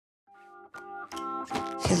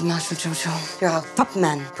Field Marshal Jojo, you're our top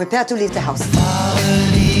man. Prepare to leave the house.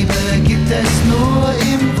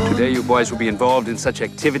 Today, you boys will be involved in such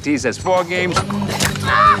activities as war games,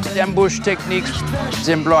 ambush techniques,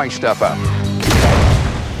 and blowing stuff up.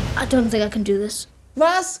 I don't think I can do this.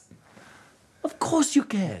 Was? Of course you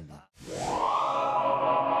can.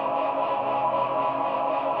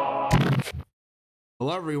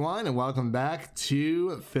 Hello, everyone, and welcome back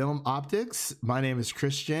to Film Optics. My name is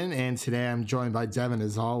Christian, and today I'm joined by Devin,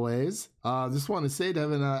 as always. Just want to say,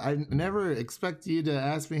 Devin, I never expect you to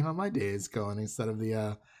ask me how my day is going instead of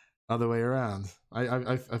the other way around.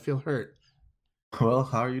 I feel hurt. Well,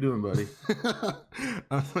 how are you doing, buddy?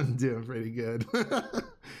 I'm doing pretty good.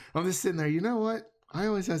 I'm just sitting there. You know what? I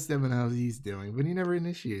always ask Devin how he's doing, but he never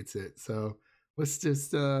initiates it. So let's just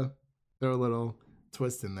throw a little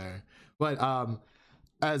twist in there. But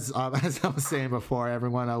as I was saying before,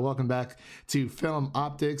 everyone, welcome back to Film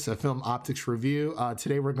Optics, a Film Optics review.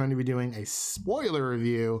 Today we're going to be doing a spoiler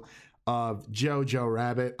review of Jojo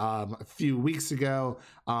Rabbit. A few weeks ago,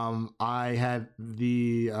 I had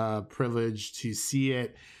the privilege to see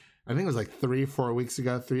it. I think it was like 3 or 4 weeks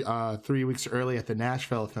ago, 3 weeks early at the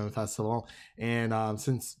Nashville Film Festival. And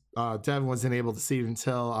since Devin wasn't able to see it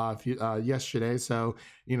until yesterday, so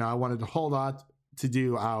I wanted to hold on to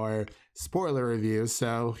do our spoiler review.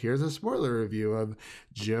 So here's a spoiler review of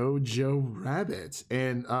Jojo Rabbit.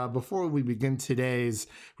 And before we begin today's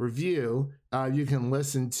review, you can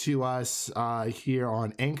listen to us here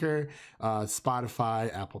on Anchor,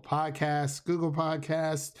 Spotify, Apple Podcasts, Google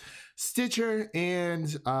Podcasts, Stitcher, and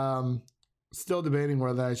still debating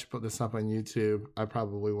whether I should put this up on YouTube. I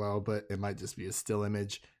probably will, but it might just be a still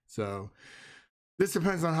image. So this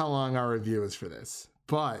depends on how long our review is for this.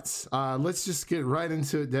 But let's just get right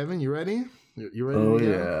into it. Devin, you ready? You ready? Oh, to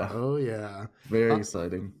go? yeah. Oh, yeah. Very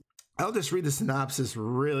exciting. I'll just read the synopsis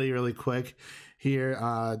really, really quick here.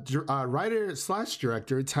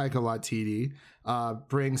 Writer/director Taika Waititi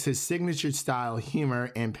brings his signature style,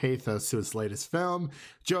 humor, and pathos to his latest film,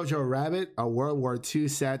 Jojo Rabbit, a World War II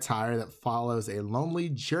satire that follows a lonely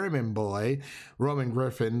German boy, Roman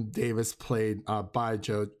Griffin Davis, played by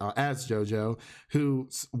as Jojo,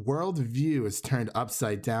 whose worldview is turned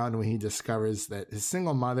upside down when he discovers that his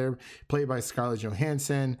single mother, played by Scarlett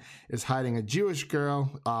Johansson, is hiding a Jewish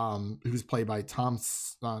girl who's played by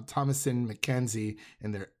Thomasin McKenzie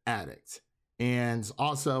in their attic. And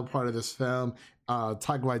also part of this film,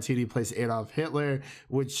 Taika Waititi plays Adolf Hitler,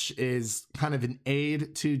 which is kind of an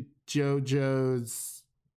aid to Jojo's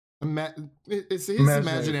it's his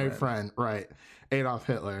imaginary friend, right? Adolf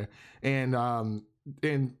Hitler. And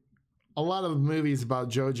in a lot of movies about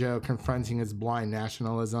Jojo confronting his blind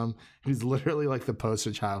nationalism, he's literally like the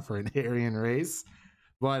poster child for an Aryan race.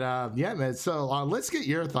 But yeah, man. So let's get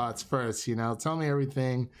your thoughts first. Tell me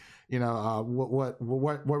everything. What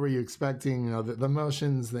were you expecting? The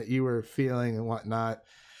emotions that you were feeling and whatnot.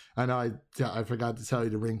 I know I forgot to tell you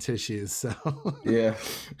to bring tissues. So yeah,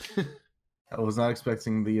 I was not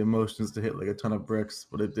expecting the emotions to hit like a ton of bricks,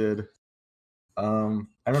 but it did. I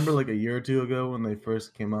remember like a year or two ago when they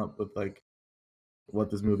first came up with like what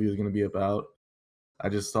this movie was going to be about. I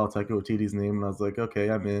just saw Taika Waititi's name and I was like, okay,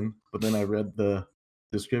 I'm in. But then I read the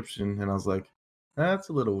description and I was like, that's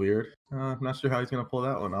a little weird. I'm not sure how he's going to pull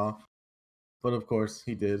that one off. But of course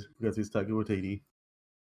he did, because he's Taika Waititi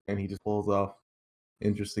and he just pulls off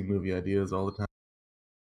interesting movie ideas all the time.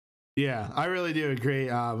 Yeah, I really do agree.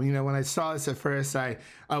 When I saw this at first, I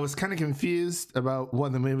was kind of confused about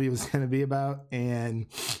what the movie was going to be about. And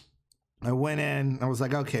I went in, I was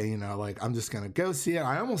like, okay, I'm just going to go see it.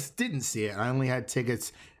 I almost didn't see it. I only had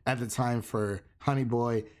tickets at the time for Honey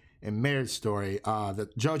Boy and Marriage Story. The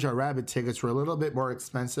Jojo Rabbit tickets were a little bit more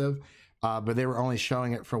expensive, but they were only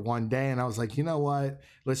showing it for one day. And I was like, you know what?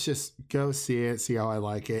 Let's just go see it, see how I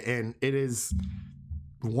like it. And it is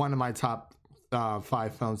one of my top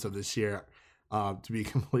 5 films of this year, to be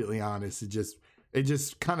completely honest. It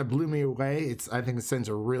just kind of blew me away. I think it sends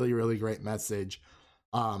a really, really great message,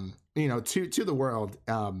 to the world.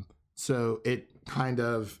 So it kind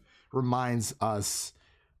of reminds us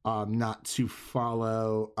not to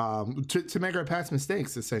follow, to make our past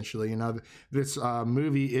mistakes, essentially. This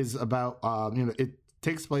movie is about, it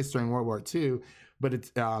takes place during World War II, but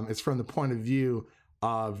it's from the point of view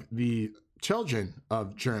of the children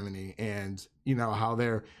of Germany and, how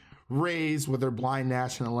they're raised with their blind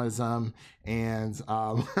nationalism and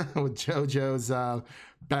with Jojo's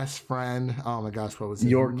best friend. Oh my gosh, what was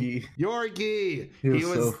his Yorkie. Yorkie. He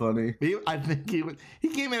was so funny. I think he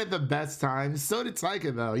came in at the best time. So did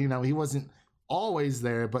Taika, though. He wasn't always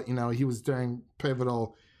there, but he was during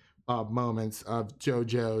pivotal moments of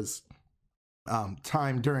Jojo's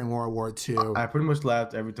time during World War II. I pretty much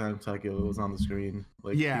laughed every time Taika was on the screen.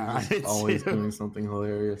 Like, Yeah, he was I always too. doing something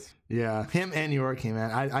hilarious. Yeah, him and Yorkie,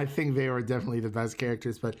 man. I think they were definitely the best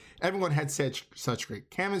characters, but everyone had such great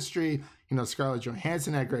chemistry. You know, Scarlett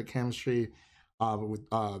Johansson had great chemistry with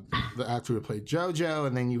the actor who played JoJo,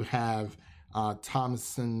 and then you have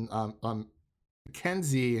Thomasin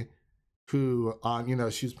Mackenzie, who you know,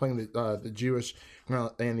 she was playing the Jewish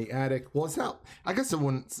girl in the attic. Well, it's not. I guess I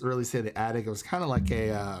wouldn't really say the attic. It was kind of like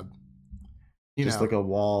a you Just know, like a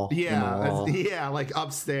wall. in the yeah, wall. yeah, like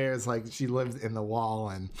upstairs, like she lived in the wall,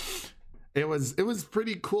 and it was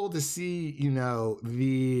pretty cool to see, you know,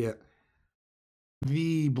 the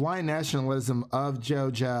blind nationalism of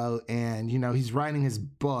JoJo, and you know, he's writing his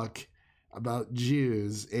book about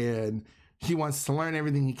Jews, and he wants to learn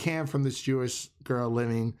everything he can from this Jewish girl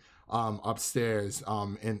living upstairs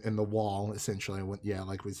in the wall, essentially. Yeah,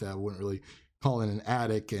 like we said, I wouldn't really call it an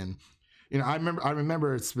attic. And you know, I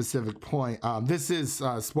remember a specific point. This is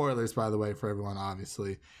spoilers, by the way, for everyone,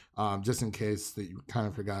 obviously, just in case that you kind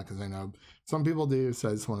of forgot, because I know some people do. So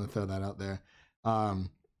I just want to throw that out there.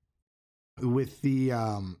 With the,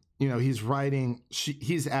 you know, he's writing.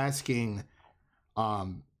 He's asking,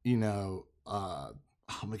 you know, oh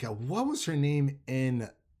my God, what was her name in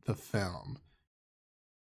the film?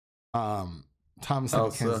 Thomas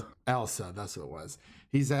Elsa. Elsa. That's what it was.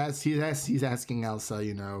 He's asking Elsa,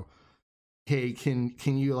 you know, hey, can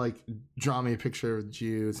you like draw me a picture of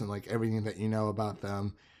Jews and like everything that you know about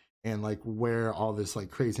them, and like where all this like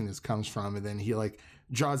craziness comes from. And then he like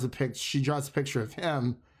draws a picture. She draws a picture of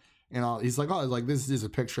him, and all. He's like, oh, like this is a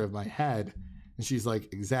picture of my head. And she's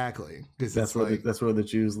like, exactly, because That's where that's where the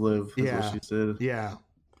Jews live. Is Yeah. what she said. yeah.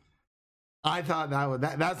 I thought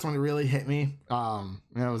that's when it really hit me. And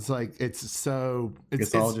it was like it's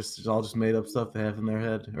all just made up stuff they have in their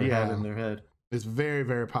head or Yeah. had in their head. It's very,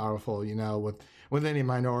 very powerful, you know, with any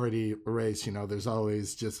minority race, you know, there's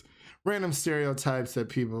always just random stereotypes that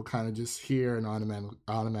people kind of just hear and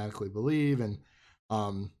automatically believe, and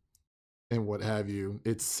what have you.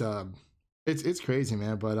 It's crazy,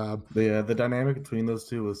 man. But The dynamic between those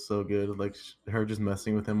two was so good. Like her just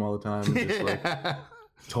messing with him all the time, and just like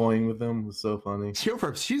toying with him was so funny.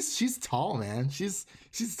 she's tall, man. She's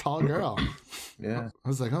a tall girl. Yeah, I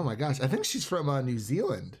was like, oh my gosh. I think she's from New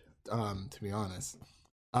Zealand, to be honest.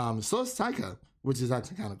 So is Taika, which is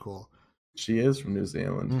actually kind of cool. she is from New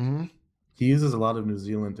Zealand. Mm-hmm. He uses a lot of New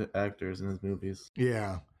Zealand actors in his movies,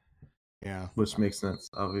 Yeah. which makes sense,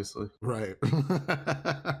 obviously. Right.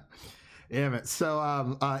 Yeah, man.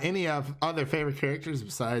 So, any other favorite characters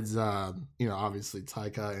besides, you know, obviously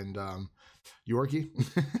Taika and Yorkie?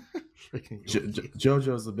 Freaking Yorkie.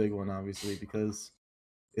 JoJo's the big one, obviously, because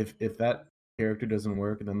if that character doesn't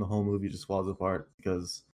work, then the whole movie just falls apart,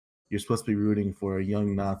 because you're supposed to be rooting for a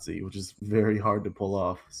young Nazi, which is very hard to pull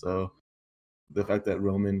off. So the fact that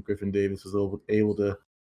Roman Griffin Davis was able to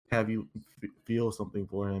have you feel something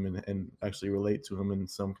for him and actually relate to him in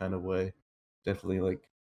some kind of way definitely like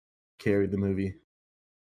carried the movie.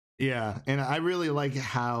 Yeah, and I really like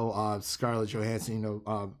how Scarlett Johansson, you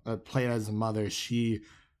know, played as a mother. She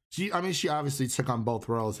obviously took on both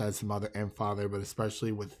roles as a mother and father, but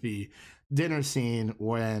especially with the dinner scene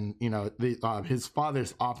when, you know, his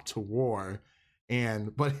father's off to war,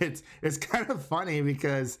 but it's kind of funny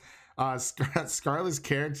because Scarlett's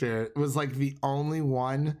character was like the only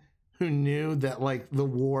one who knew that like the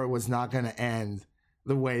war was not going to end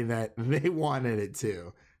the way that they wanted it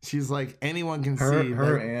to. She's like, anyone can see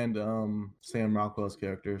her that, and Sam Rockwell's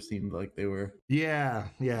character seemed like they were yeah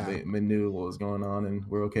they knew what was going on and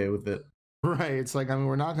were okay with it. right. It's like, I mean,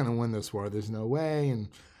 we're not going to win this war, there's no way. And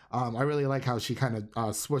I really like how she kind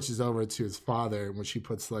of switches over to his father when she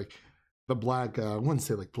puts like the black I wouldn't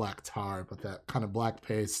say like black tar, but that kind of black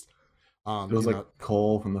paste, It was you like know,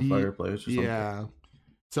 coal from the fireplace or something. yeah.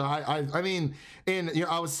 So I mean, and you know,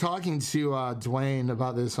 I was talking to Dwayne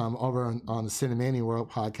about this over on the Cinemania World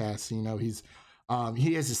podcast. You know,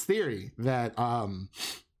 he has this theory that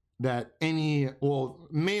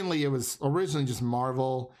mainly it was originally just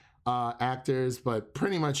Marvel actors, but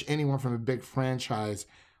pretty much anyone from a big franchise,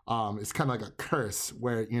 it's kind of like a curse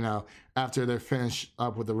where, you know, after they're finished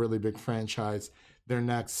up with a really big franchise, their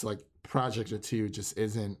next like project or two just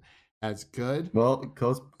isn't as good. Well,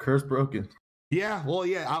 curse broken. Yeah, well,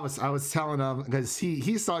 yeah, I was telling him because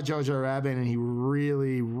he saw Jojo Rabbit and he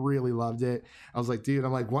really, really loved it. I was like, dude,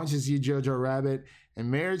 I'm like, once you see Jojo Rabbit and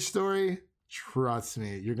Marriage Story, trust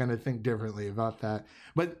me, you're gonna think differently about that.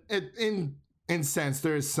 But in sense,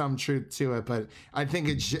 there is some truth to it. But I think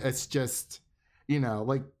it's just, you know,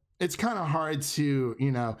 like it's kind of hard to,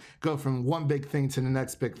 you know, go from one big thing to the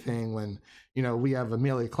next big thing when, you know, we have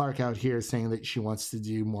Amelia Clark out here saying that she wants to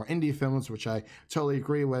do more indie films, which I totally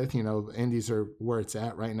agree with. You know, indies are where it's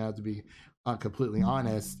at right now, to be completely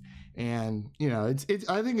honest. And, you know,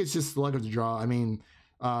 I think it's just luck of the draw. I mean,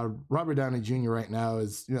 Robert Downey Jr. right now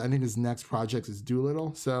is, you know, I think his next project is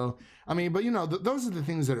Doolittle. So, I mean, but, you know, those are the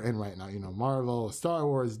things that are in right now, you know, Marvel, Star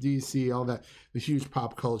Wars, DC, all that, the huge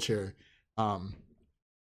pop culture. I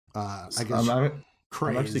guess I'm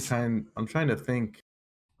trying to think.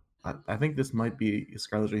 I think this might be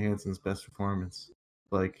Scarlett Johansson's best performance.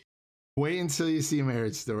 Like, wait until you see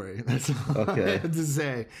Marriage Story. That's all okay. I have to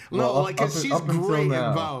say. Well, no, like, cause she's great now.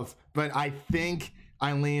 in both, but I think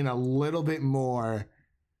I lean a little bit more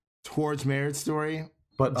towards Marriage Story.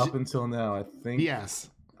 But up until now, I think. Yes.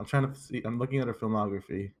 I'm trying to see. I'm looking at her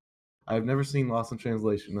filmography. I've never seen Lost in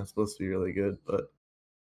Translation. That's supposed to be really good, but.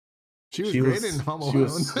 She was great in Home Alone. She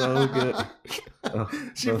was so good.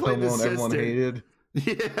 She played the sister. Everyone hated.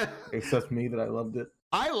 Yeah. Except me, that I loved it.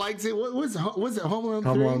 I liked it. What was it? Home Alone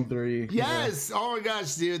 3? Home Alone 3. Yes. Yeah. Oh my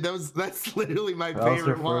gosh, dude. That's literally my that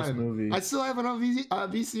favorite was her first one. movie. I still have it on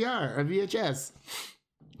VCR or VHS.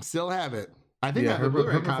 Still have it. I think her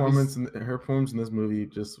performance in this movie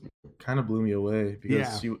just kind of blew me away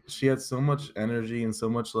because she had so much energy and so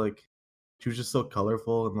much, like, she was just so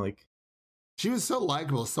colorful and, like, she was so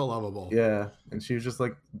likable, so lovable. Yeah, and she was just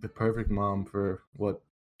like the perfect mom for what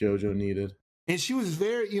JoJo needed. And she was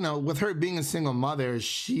very, you know, with her being a single mother,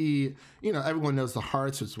 she, you know, everyone knows the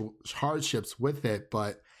hardships with it,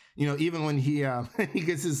 but, you know, even when he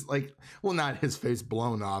gets his, like, well, not his face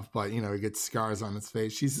blown off, but, you know, he gets scars on his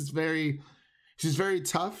face. She's very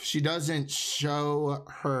tough. She doesn't show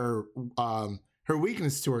her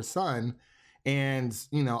weakness to her son, and,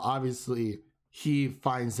 you know, obviously he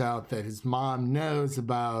finds out that his mom knows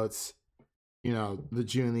about, you know, the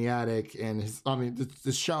Jew in the attic, and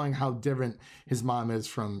just showing how different his mom is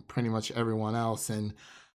from pretty much everyone else. And,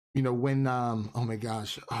 you know, when, oh my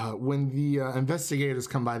gosh, when the investigators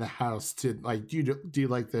come by the house to, like, do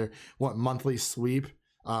like their, monthly sweep,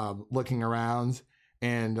 looking around,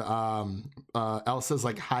 and Elsa's,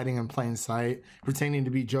 like, hiding in plain sight, pretending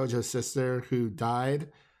to be JoJo's sister who died,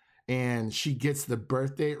 and she gets the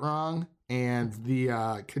birth date wrong. And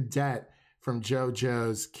the cadet from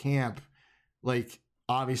JoJo's camp, like,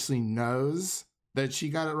 obviously knows that she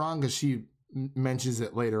got it wrong because she mentions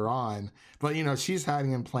it later on. But, you know, she's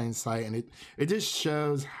hiding in plain sight, and it just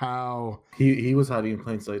shows how he was hiding in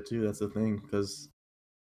plain sight too. That's the thing, because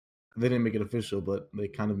they didn't make it official, but they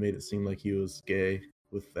kind of made it seem like he was gay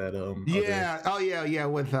with that.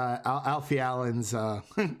 With Alfie Allen's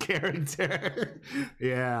character.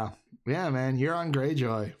 Yeah, man, you're on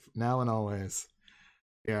Greyjoy now and always.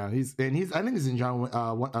 Yeah, I think he's in John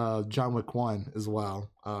Wick 1 as well,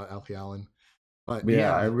 Alfie Allen. But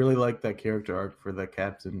yeah, I really like that character arc for that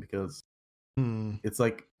captain because it's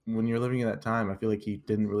like when you're living in that time, I feel like he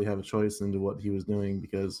didn't really have a choice into what he was doing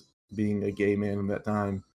because being a gay man in that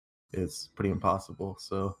time is pretty impossible.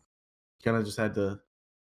 So he kind of just had to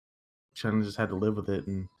live with it,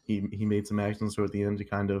 and he made some actions toward the end to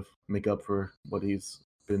kind of make up for what he's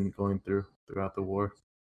been going throughout the war.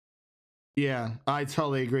 Yeah, I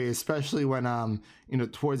totally agree, especially when you know,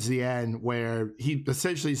 towards the end where he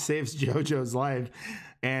essentially saves JoJo's life,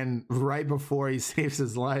 and right before he saves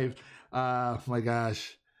his life, my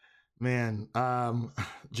gosh, man,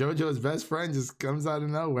 JoJo's best friend just comes out of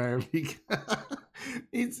nowhere.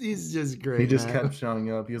 He's just great. He just kept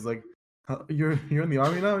showing up. He was like, you're in the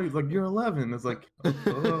army now? He's like, you're 11. It's like,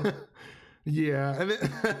 oh. Yeah, and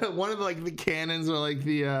then one of the cannons or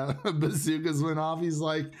the bazookas went off. He's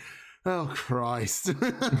like, oh Christ.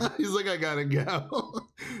 He's like, I gotta go.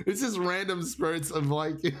 It's just random spurts of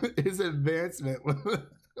his advancement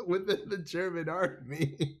within the German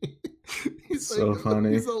army. He's so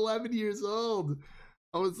funny. He's 11 years old.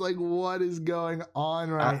 I was like, what is going on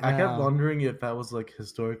now? I kept wondering if that was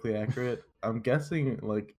historically accurate. I'm guessing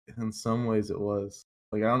in some ways it was.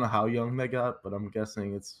 I don't know how young they got, but I'm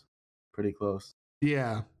guessing it's pretty close.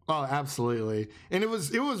 Yeah. Oh, absolutely. And it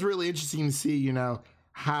was really interesting to see,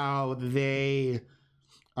 how they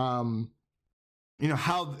how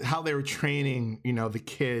they were training, the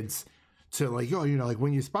kids to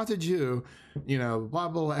when you spot a Jew, blah,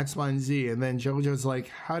 blah, X, Y, and Z. And then JoJo's like,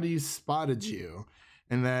 how do you spot a Jew?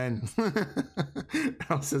 And then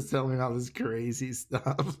Elsa's telling me all this crazy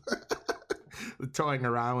stuff, toying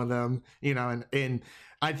around with them, and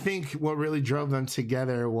I think what really drove them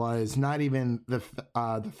together was not even the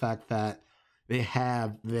fact that they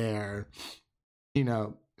have their,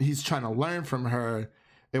 he's trying to learn from her.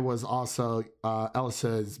 It was also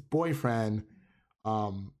Elsa's boyfriend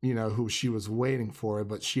who she was waiting for,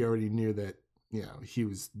 but she already knew that, he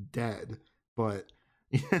was dead. But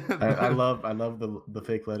I love the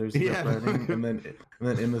fake letters he kept writing, and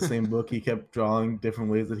then in the same book he kept drawing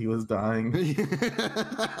different ways that he was dying.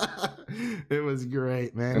 It was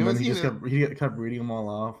great, man. And then he kept reading them all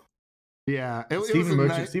off. Yeah, Stephen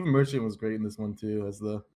Merchant was great in this one too, as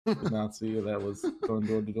the Nazi that was going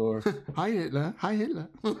door to door. Hi Hitler, hi Hitler.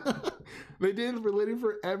 They did it literally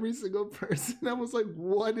for every single person. I was like,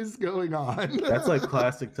 what is going on? That's like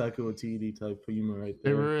classic Taika Waititi type humor right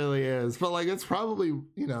there. It really is. But like, it's probably,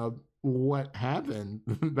 what happened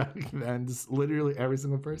back then. Just literally every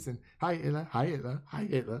single person. Hi Hitler, hi Hitler, hi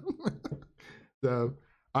Hitler. So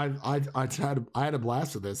I had a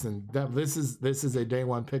blast with this, and this is a day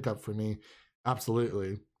one pickup for me.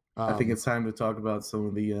 Absolutely. I think it's time to talk about some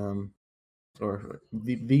of the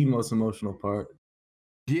the most emotional part.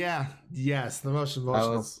 Yeah. Yes, the most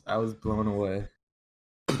emotional. I was blown away.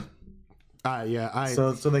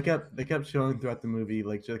 So they kept showing throughout the movie,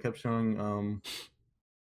 like they kept showing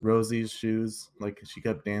Rosie's shoes, like she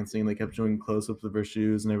kept dancing. They kept showing close-ups of her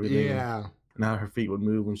shoes and everything. Yeah. And how her feet would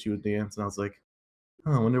move when she would dance, and I was like,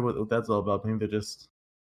 oh, I wonder what that's all about. Maybe they're just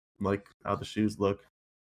like how the shoes look.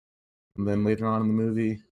 And then later on in the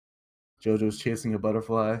movie, Jojo's chasing a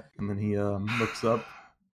butterfly, and then he looks up.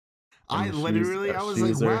 I was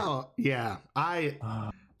like, wow, yeah.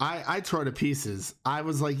 I tore to pieces. I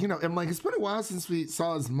was like, I'm like, it's been a while since we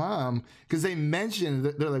saw his mom, because they mentioned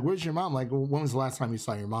that they're like, where's your mom? Like, well, when was the last time you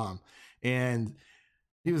saw your mom? And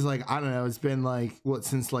he was like, I don't know. It's been like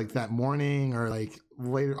since like that morning, or like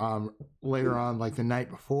later on, like the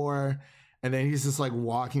night before. And then he's just like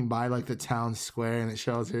walking by like the town square, and it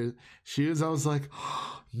shows her shoes. I was like,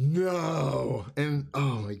 oh, no. And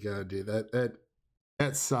oh my God, dude, that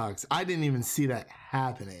sucks. I didn't even see that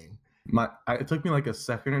happening. It took me like a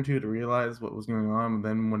second or two to realize what was going on, and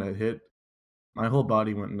then when it hit, my whole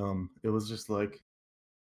body went numb. It was just like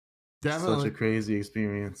such a crazy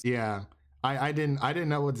experience. Yeah. I didn't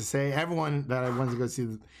know what to say. Everyone that I wanted to go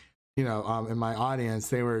see, in my audience,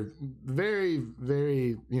 they were very,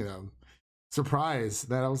 very, surprised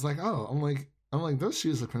that I was like, oh, I'm like, those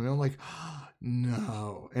shoes look familiar. I'm like, oh,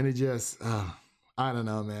 no. And it just, I don't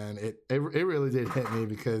know, man. It really did hit me,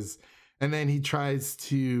 because, and then he tries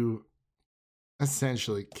to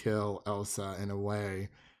essentially kill Elsa in a way,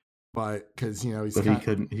 but because he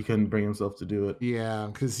couldn't bring himself to do it. Yeah,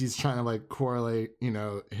 because he's trying to like correlate,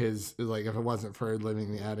 his, like, if it wasn't for living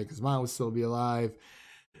in the attic, his mom would still be alive.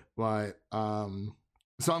 But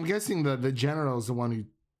so I'm guessing the general is the one who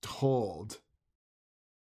told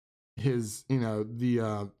his,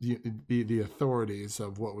 the authorities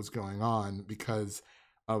of what was going on, because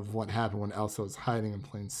of what happened when Elsa was hiding in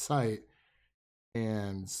plain sight,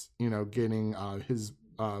 and getting his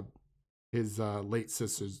late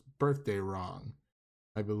sister's birthday wrong,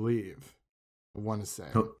 I believe. I want to say.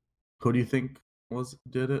 Who do you think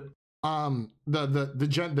did it? The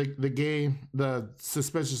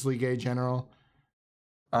suspiciously gay general.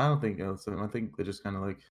 I don't think it was him. I think they just kind of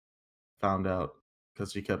like found out,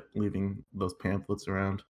 because she kept leaving those pamphlets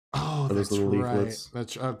around. Oh, that's those little leaflets.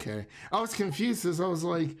 That's okay. I was confused, as I was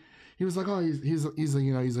like, he was like, oh, he's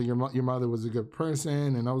like, your mother was a good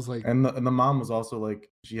person, and I was like, and the mom was also like,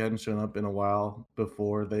 she hadn't shown up in a while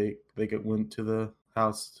before they went to the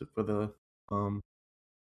house to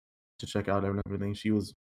check out and everything. She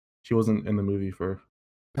wasn't in the movie for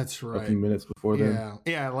that's right a few minutes before then.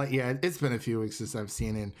 Yeah. It's been a few weeks since I've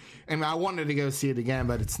seen it, and I wanted to go see it again,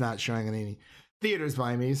 but it's not showing in any theaters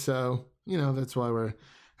by me, so that's why we're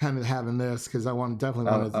having this, because I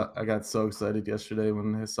I got so excited yesterday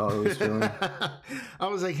when I saw it was showing. I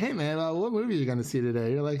was like, hey man, what movie are you gonna see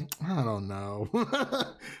today? You're like, I don't know.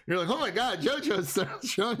 You're like, oh my God, JoJo's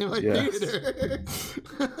showing in my theater.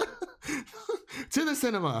 To the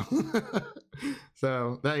cinema.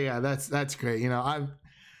 So that's great.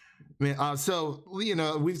 So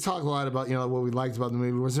we've talked a lot about what we liked about the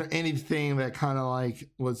movie. Was there anything that kind of like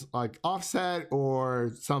was like offset,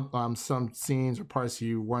 or some scenes or parts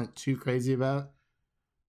you weren't too crazy about?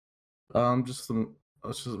 Just a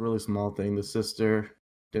really small thing. The sister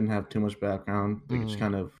didn't have too much background. They just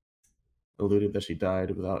kind of alluded that she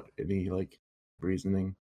died without any like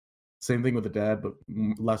reasoning. Same thing with the dad, but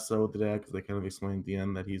less so with the dad, because they kind of explained at the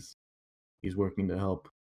end that he's working to help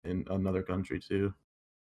in another country too.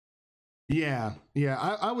 Yeah,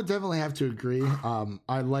 I would definitely have to agree.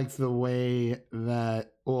 I liked the way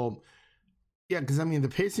that, because I mean the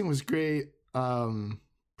pacing was great.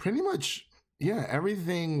 Pretty much,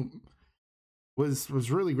 everything was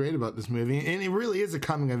really great about this movie, and it really is a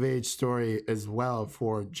coming of age story as well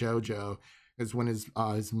for JoJo. is when his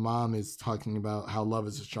mom is talking about how love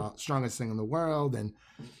is the strongest thing in the world, and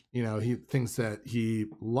you know he thinks that he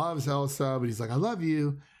loves Elsa, but he's like, I love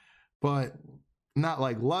you, but not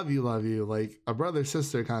like love you, like a brother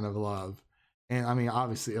sister kind of love. And I mean,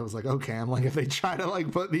 obviously, I was like, okay. I'm like, if they try to like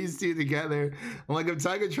put these two together, I'm like, if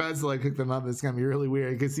Taika tries to like hook them up, it's gonna be really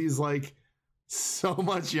weird because he's like so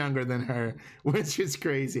much younger than her, which is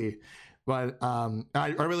crazy. But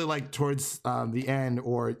I really like towards the end,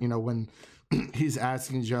 or you know, when he's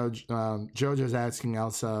asking Jojo's asking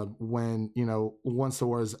Elsa when, you know, once the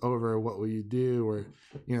war is over, what will you do? Or,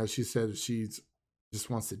 you know, she said she's just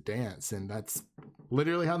wants to dance, and that's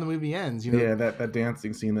literally how the movie ends. You know? Yeah, that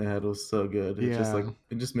dancing scene they had was so good. It just like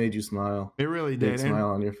it just made you smile. It really Big did.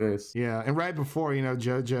 Smile on your face. Yeah, and right before, you know,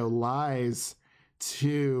 Jojo lies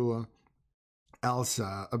to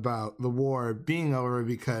Elsa about the war being over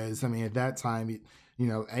because, I mean, at that time, you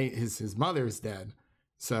know, his mother is dead.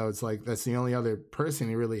 So it's like that's the only other person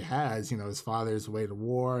he really has. You know, his father's away to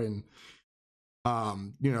war, and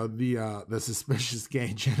you know, the suspicious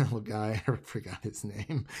gay general guy, I forgot his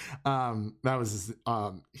name. That was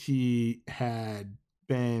he had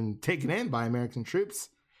been taken in by American troops,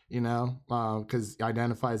 you know, because he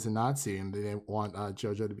identifies as a Nazi, and they didn't want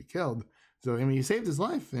Jojo to be killed. So I mean, he saved his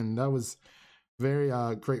life, and that was very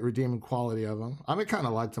great redeeming quality of him. I mean, kind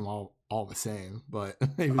of liked him all the same, but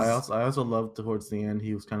I also loved towards the end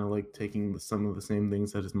he was kind of like taking some of the same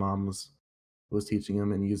things that his mom was teaching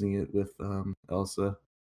him and using it with Elsa.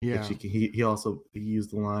 Yeah, he also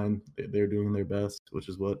used the line they're doing their best, which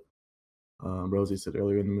is what Rosie said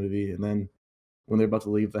earlier in the movie. And then when they're about to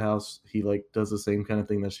leave the house, he like does the same kind of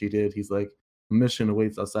thing that she did. He's like, mission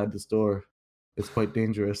awaits outside this door. It's quite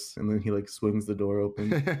dangerous. And then he like swings the door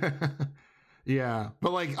open. Yeah,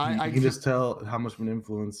 but like I can just tell how much of an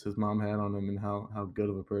influence his mom had on him and how good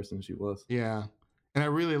of a person she was. Yeah, and I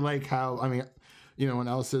really like how, I mean, you know, when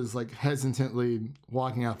Elsa's like hesitantly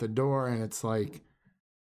walking out the door, and it's like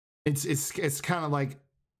it's kind of like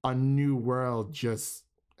a new world just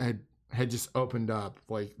had just opened up.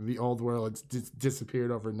 Like the old world had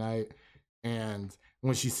disappeared overnight, and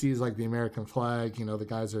when she sees like the American flag, you know, the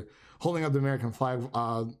guys are holding up the American flag,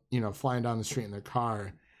 you know, flying down the street in their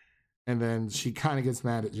car. And then she kind of gets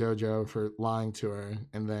mad at Jojo for lying to her,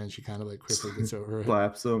 and then she kind of like quickly gets over it.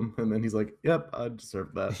 Slaps him, and then he's like, "Yep, I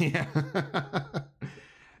deserve that." Yeah,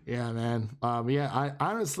 yeah, man. Yeah, I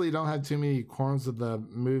honestly don't have too many qualms with the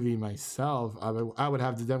movie myself. I would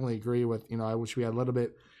have to definitely agree with, you know, I wish we had a little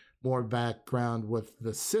bit more background with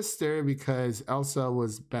the sister, because Elsa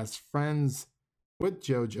was best friends with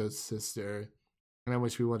Jojo's sister, and I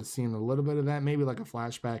wish we would have seen a little bit of that, maybe like a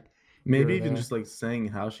flashback. Maybe even just like saying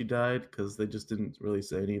how she died, because they just didn't really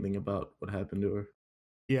say anything about what happened to her.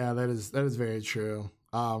 Yeah, that is very true.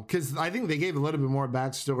 Because I think they gave a little bit more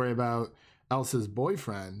backstory about Elsa's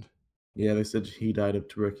boyfriend. Yeah, they said he died of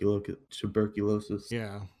tuberculosis.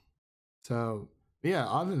 Yeah. So yeah,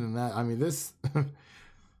 other than that, I mean, this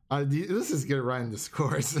this is good writing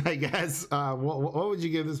discourse, I guess. What would you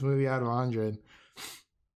give this movie out of 100?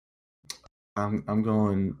 I'm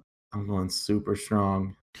going super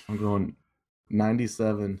strong. I'm going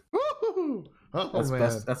 97. Woo-hoo! Oh, man.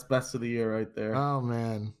 That's best of the year right there. Oh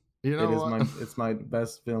man, you know it's my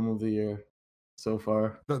best film of the year so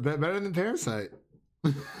far. Better than Parasite.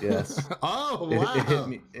 Yes. Oh wow.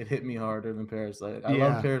 It hit me harder than Parasite. I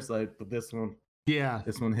love Parasite, but this one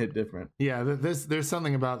hit different. Yeah, there's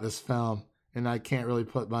something about this film, and I can't really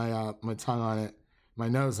put my my tongue on it, my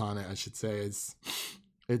nose on it, I should say.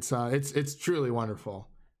 It's truly wonderful.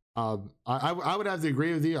 I would have to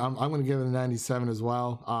agree with you. I'm going to give it a 97 as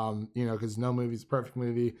well. You know, because no movie's a perfect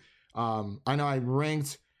movie. I know I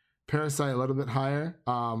ranked Parasite a little bit higher.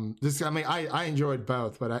 I mean, I enjoyed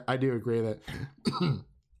both, but I do agree that,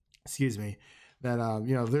 excuse me, that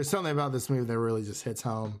you know, there's something about this movie that really just hits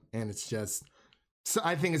home, and it's just, so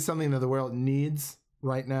I think it's something that the world needs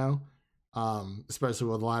right now, especially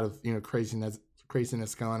with a lot of, you know, craziness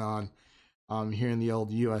going on. Here in the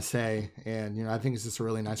old USA, and you know, I think it's just a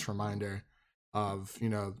really nice reminder of, you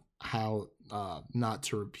know, how not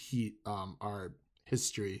to repeat our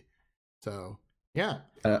history. So yeah.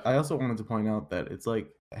 I also wanted to point out that it's like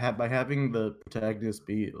by having the protagonist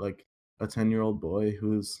be like a 10-year-old boy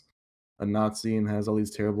who's a Nazi and has all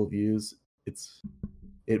these terrible views,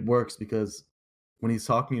 it works because when he's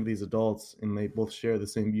talking to these adults and they both share the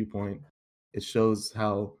same viewpoint, it shows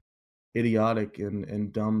how idiotic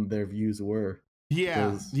and dumb their views were.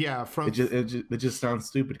 Yeah. It just sounds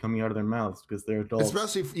stupid coming out of their mouths because they're adults,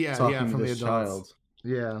 especially talking from to the this adults. child.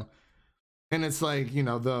 Yeah, and it's like, you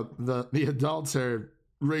know, the adults are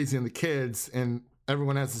raising the kids, and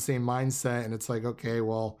everyone has the same mindset, and it's like, okay,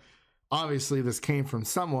 well, obviously this came from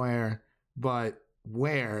somewhere, but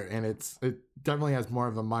where? And it definitely has more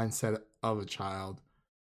of a mindset of a child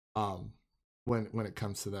when it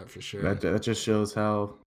comes to that, for sure. That just shows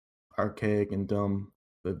how archaic and dumb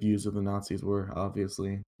the views of the Nazis were,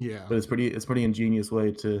 obviously. Yeah. But it's pretty ingenious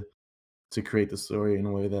way to create the story in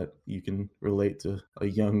a way that you can relate to a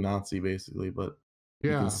young Nazi, basically, but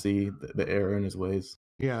you can see the error in his ways.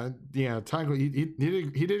 Yeah, Taika, he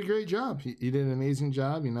did a great job. He did an amazing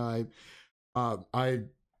job. You know,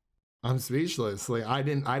 I'm speechless. Like I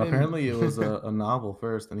didn't. Apparently, it was a novel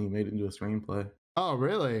first, and he made it into a screenplay. Oh,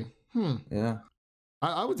 really? Yeah.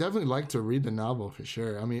 I would definitely like to read the novel for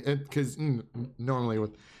sure. I mean, because normally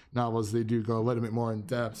with novels they do go a little bit more in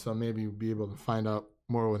depth, so maybe you'll be able to find out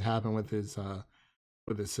more what happened with his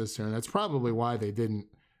sister, and that's probably why they didn't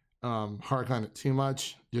hark on it too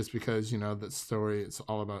much, just because, you know, the story is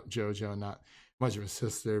all about JoJo, not much of a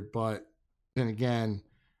sister. But then again,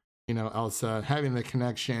 you know, Elsa having the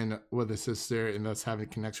connection with a sister and thus having a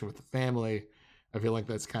connection with the family, I feel like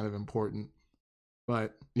that's kind of important.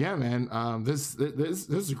 But yeah, man, this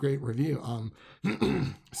is a great review.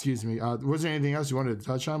 Excuse me. Was there anything else you wanted to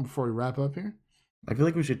touch on before we wrap up here? I feel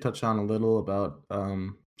like we should touch on a little about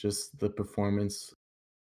just the performance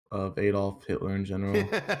of Adolf Hitler in general,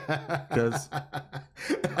 because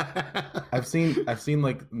I've seen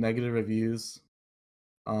like negative reviews,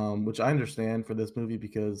 which I understand for this movie,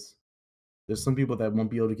 because there's some people that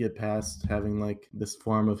won't be able to get past having like this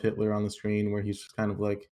form of Hitler on the screen where he's just kind of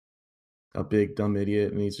like a big dumb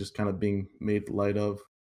idiot and he's just kind of being made light of.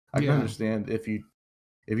 I can understand if you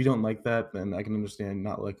don't like that, then I can understand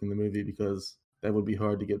not liking the movie, because that would be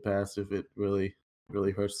hard to get past if it really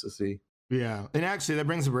hurts to see. Yeah, and actually that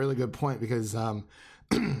brings up a really good point, because one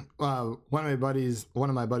of my buddies,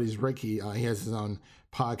 Ricky, he has his own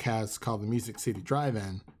podcast called the Music City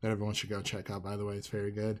Drive-In that everyone should go check out. By the way, it's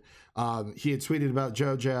very good. He had tweeted about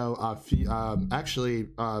JoJo. Actually,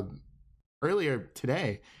 earlier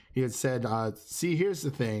today, he had said, "See, here's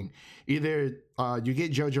the thing: either you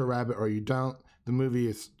get Jojo Rabbit or you don't. The movie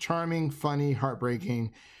is charming, funny,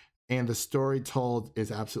 heartbreaking, and the story told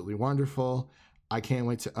is absolutely wonderful. I can't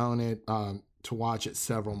wait to own it, to watch it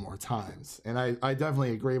several more times." And I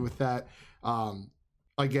definitely agree with that.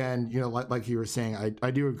 Again, you know, like you were saying,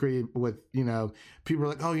 I do agree with, you know, people are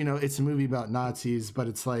like, oh, you know, it's a movie about Nazis, but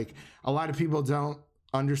it's like a lot of people don't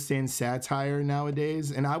understand satire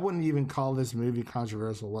nowadays. And I wouldn't even call this movie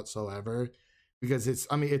controversial whatsoever, because it's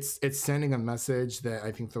sending a message that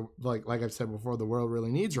I think like I've said before, the world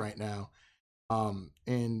really needs right now.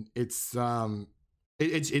 And it's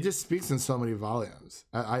it just speaks in so many volumes.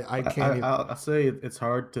 I can't. I'll say it's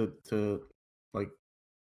hard to like.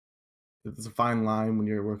 It's a fine line when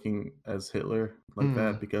you're working as Hitler like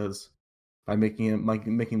that, because by making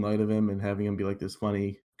light of him and having him be like this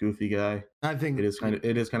funny, goofy guy, I think it is kind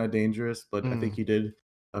of dangerous. But I think he did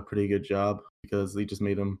a pretty good job, because they just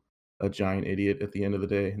made him a giant idiot at the end of the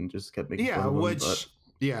day and just kept making fun of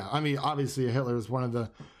him. I mean, obviously Hitler was one of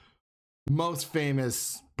the most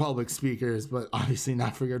famous public speakers, but obviously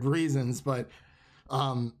not for good reasons. But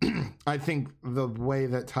I think the way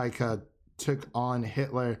that Taika took on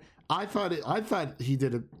Hitler, I thought he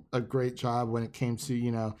did a great job when it came to,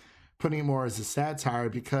 you know, putting it more as a satire,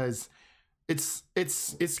 because it's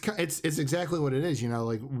exactly what it is. You know,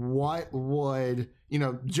 like, what would, you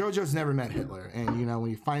know, JoJo's never met Hitler, and you know,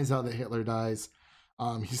 when he finds out that Hitler dies,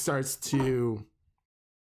 he starts to,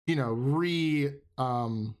 you know,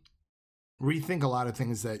 rethink a lot of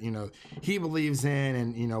things that, you know, he believes in,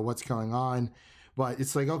 and you know what's going on. But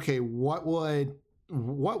it's like, okay, what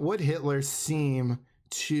would Hitler seem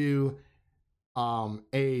to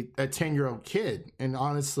a 10-year-old kid? And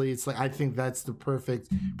honestly, it's like, I think that's the perfect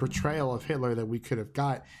portrayal of Hitler that we could have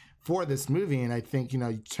got for this movie. And I think, you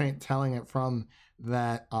know, telling it from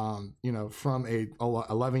that you know, from a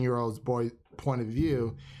 11-year-old's boy point of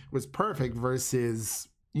view was perfect, versus,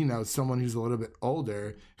 you know, someone who's a little bit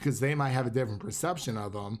older, because they might have a different perception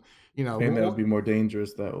of them, you know, and that would be more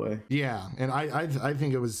dangerous that way. Yeah. And I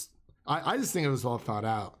think it was, I just think it was well thought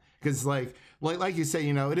out, because like you say,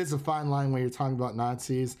 you know, it is a fine line when you're talking about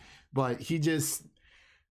Nazis, but he just,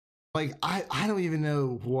 like, I don't even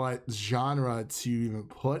know what genre to even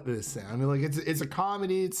put this in. I mean, like, it's a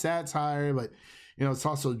comedy, it's satire, but you know, it's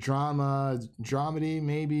also dramedy,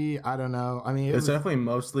 maybe. I don't know. I mean, it's definitely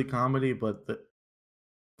mostly comedy, but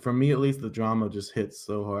for me at least, the drama just hits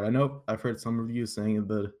so hard. I know I've heard some reviews saying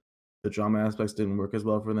that the drama aspects didn't work as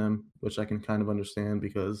well for them, which I can kind of understand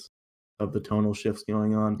because of the tonal shifts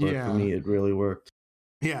going on. But for me, it really worked.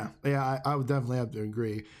 Yeah, I would definitely have to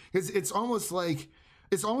agree. It's almost like,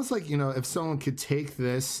 you know, if someone could take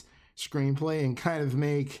this screenplay and kind of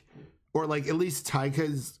make or like at least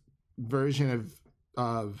Taika's version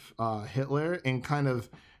of Hitler, and kind of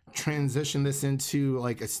transition this into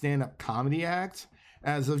like a stand-up comedy act,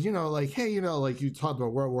 as of, you know, like, hey, you know, like you talked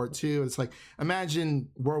about World War II. It's like, imagine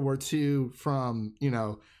World War II from, you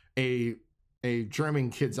know, a German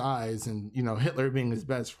kid's eyes, and, you know, Hitler being his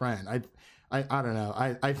best friend. I don't know.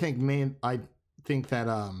 I think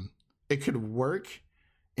that it could work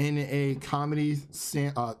in a comedy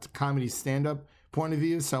stand-up point of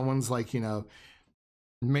view. Someone's like, you know,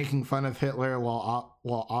 making fun of Hitler while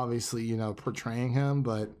obviously, you know, portraying him.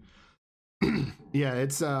 But yeah,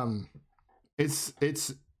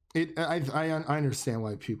 I understand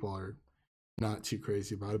why people are not too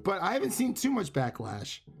crazy about it, but I haven't seen too much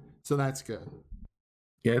backlash, so that's good.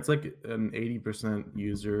 Yeah, it's like an 80%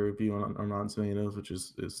 user review on Rotten Tomatoes, which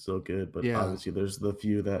is still good, but Yeah. obviously there's the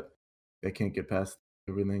few that can't get past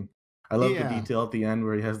everything. I love the detail at the end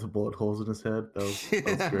where he has the bullet holes in his head. That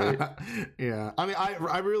was great. Yeah, I mean,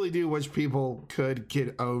 I really do wish people could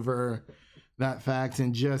get over that fact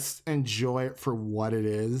and just enjoy it for what it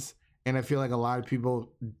is. And I feel like a lot of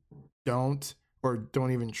people don't, or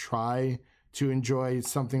don't even try to enjoy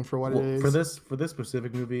something for what it is. For this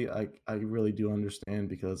specific movie, I really do understand,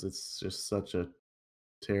 because it's just such a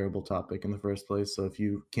terrible topic in the first place. So if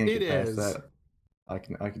you can't get past that, I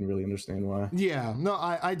can really understand why. Yeah, no,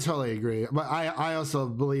 I totally agree. But I also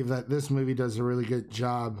believe that this movie does a really good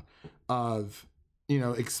job of, you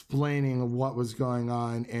know, explaining what was going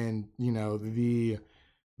on, and, you know, the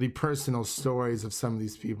personal stories of some of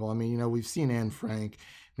these people. I mean, you know, we've seen Anne Frank,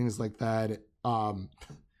 things like that.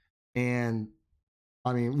 And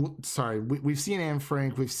I mean, we've seen Anne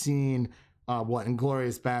Frank, we've seen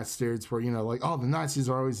Inglourious Bastards, where, you know, like, oh, the Nazis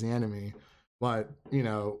are always the enemy. But, you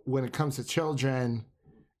know, when it comes to children,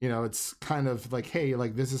 you know, it's kind of like, hey,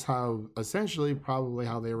 like, this is how, essentially, probably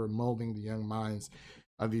how they were molding the young minds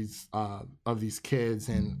of these kids.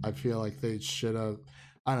 And I feel like they should have,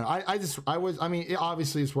 I don't know. I mean, it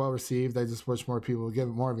obviously is well received. I just wish more people would give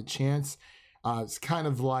it more of a chance. It's kind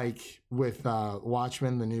of like with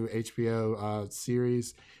Watchmen, the new HBO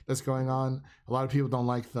series that's going on. A lot of people don't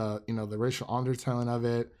like the, you know, the racial undertone of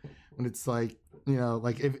it. When it's like, you know,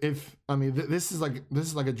 like if I mean, this is like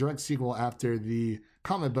a direct sequel after the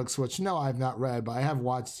comic books, which no, I've not read, but I have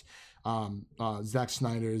watched Zack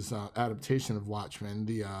Snyder's adaptation of Watchmen.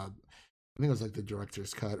 I think it was like the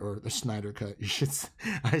director's cut, or the Snyder cut,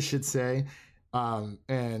 I should say.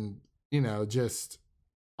 And, you know, just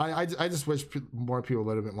I just wish more people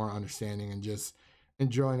were a bit more understanding and just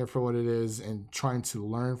enjoying it for what it is and trying to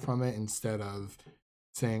learn from it, instead of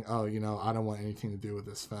saying, oh, you know, I don't want anything to do with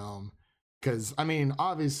this film. Because, I mean,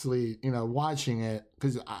 obviously, you know, watching it,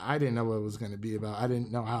 because I didn't know what it was going to be about. I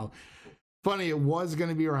didn't know how funny it was going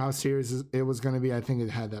to be or how serious it was going to be. I think it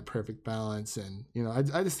had that perfect balance. And, you know,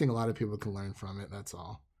 I just think a lot of people can learn from it. That's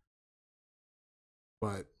all.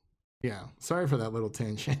 But, yeah, sorry for that little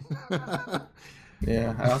tangent.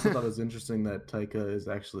 Yeah, I also thought it was interesting that Taika is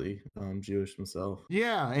actually Jewish himself.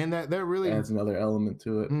 Yeah, and that really adds another element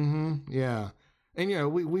to it. Mm-hmm, yeah. And, you know,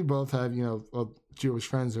 we both have, you know, Jewish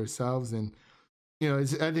friends ourselves. And, you know,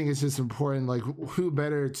 I think it's just important, like, who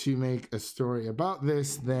better to make a story about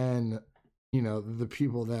this than, you know, the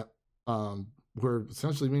people that were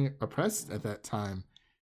essentially being oppressed at that time.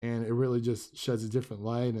 And it really just sheds a different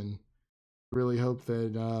light, and really hope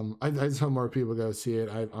that I just hope more people go see it.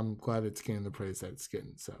 I'm glad it's getting the praise that it's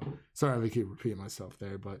getting. So sorry if I keep repeating myself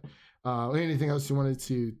there, but anything else you wanted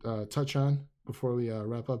to touch on before we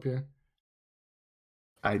wrap up here?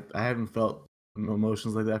 I haven't felt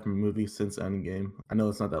emotions like that from a movie since Endgame. I know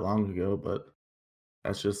it's not that long ago, but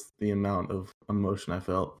that's just the amount of emotion I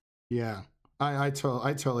felt. Yeah, I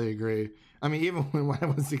totally agree. I mean, even when I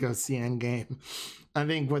went to go see Endgame, I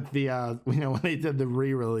think with the you know, when they did the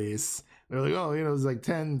re-release, they're like, oh, you know, it was like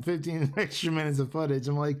 10, 15 extra minutes of footage.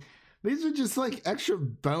 I'm like, these are just like extra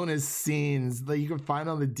bonus scenes that you can find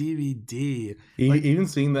on the DVD. Like, even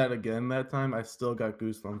seeing that again that time, I still got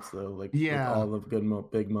goosebumps though. Like, yeah, with all the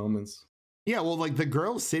good big moments. Yeah, well, like the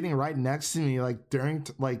girl sitting right next to me, like during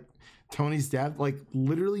like Tony's death, like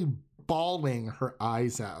literally bawling her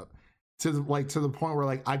eyes out to the point where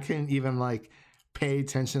like I couldn't even like pay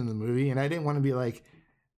attention to the movie, and I didn't want to be like,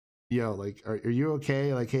 yo, like, are you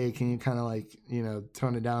okay? Like, hey, can you kind of like, you know,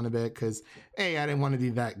 tone it down a bit? Because, hey, I didn't want to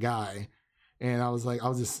be that guy. And I was like,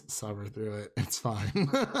 I'll just suffer through it. It's fine.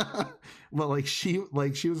 But like she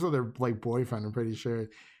was with her like boyfriend, I'm pretty sure.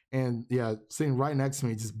 And yeah, sitting right next to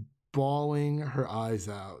me, just bawling her eyes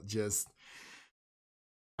out. Just,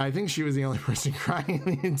 I think she was the only person crying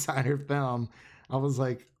in the entire film. I was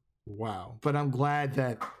like, wow. But I'm glad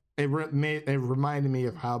that it reminded me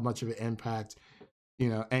of how much of an impact, you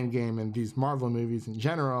know, Endgame and these Marvel movies in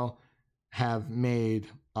general have made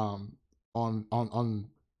on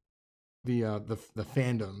the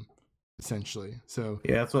fandom essentially. So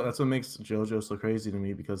yeah, that's what makes JoJo so crazy to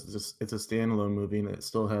me, because it's a standalone movie and it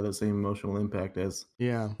still had the same emotional impact as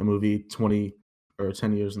yeah, a movie 20 or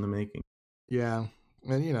 10 years in the making. yeah,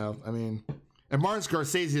 and you know, I mean, if Martin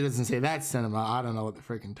Scorsese doesn't say that's cinema, I don't know what to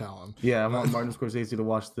freaking tell him. Yeah, I want Martin Scorsese to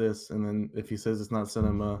watch this, and then if he says it's not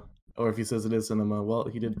cinema, or if he says it is cinema, well,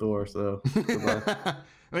 he did Thor, so goodbye.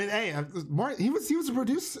 I mean, hey, Martin, he was a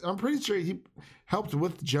producer. I'm pretty sure he helped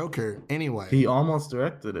with Joker anyway. He almost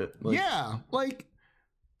directed it. Like, yeah, like,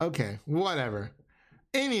 okay, whatever.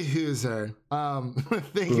 Any hooser.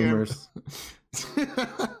 Thank Boomers.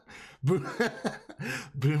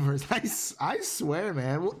 Boomers. I swear,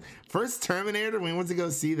 man. First Terminator, we went to go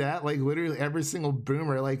see that. Like, literally every single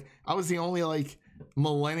boomer. Like, I was the only, like,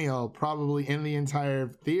 millennial probably in the entire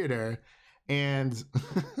theater. And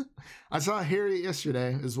I saw Harriet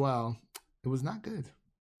yesterday as well. It was not good.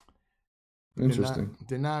 Interesting.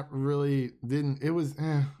 It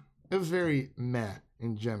was very meh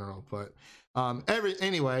in general. But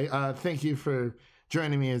anyway, thank you for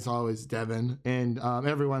joining me as always, Devin, and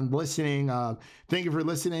everyone listening. Thank you for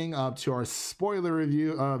listening to our spoiler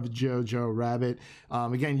review of Jojo Rabbit.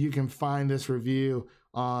 Again, you can find this review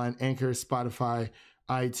on Anchor, Spotify,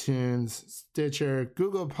 iTunes, Stitcher,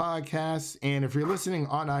 Google Podcasts, and if you're listening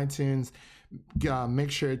on iTunes,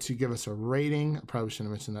 make sure to give us a rating. I probably shouldn't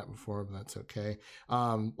have mentioned that before, but that's okay.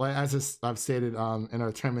 As I've stated in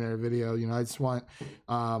our Terminator video, you know, I just want,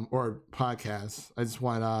 or podcast, I just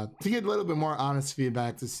want to get a little bit more honest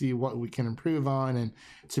feedback to see what we can improve on and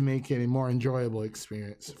to make it a more enjoyable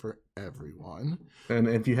experience for everyone. And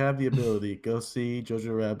if you have the ability, go see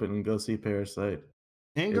Jojo Rabbit and go see Parasite.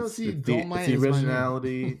 And go see Dolomite. It's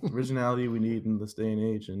the originality we need in this day and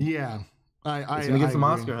age. And yeah. It's gonna get some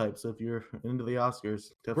Oscar hype, so if you're into the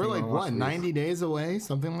Oscars, we're like what 90 days away,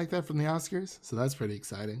 something like that, from the Oscars. So that's pretty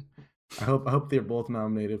exciting. I hope they're both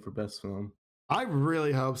nominated for best film. I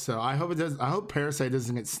really hope so. I hope it does. I hope Parasite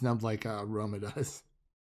doesn't get snubbed like Roma does.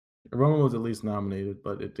 Roma was at least nominated,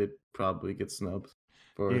 but it did probably get snubbed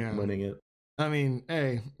for winning it. I mean,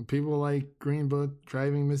 hey, people like Green Book,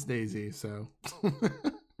 Driving Miss Daisy, so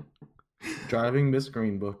Driving Miss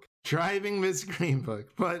Green Book. Driving Miss Green Book.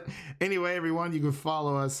 But anyway, everyone, you can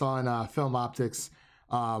follow us on Film Optics.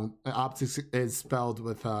 Optics is spelled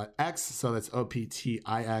with X, so that's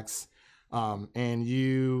OPTIX. And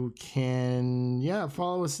you can,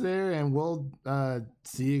 follow us there, and we'll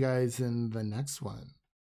see you guys in the next one.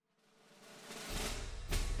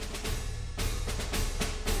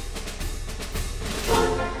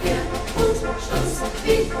 Schluss,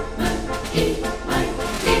 wie man, mein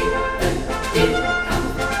Leben,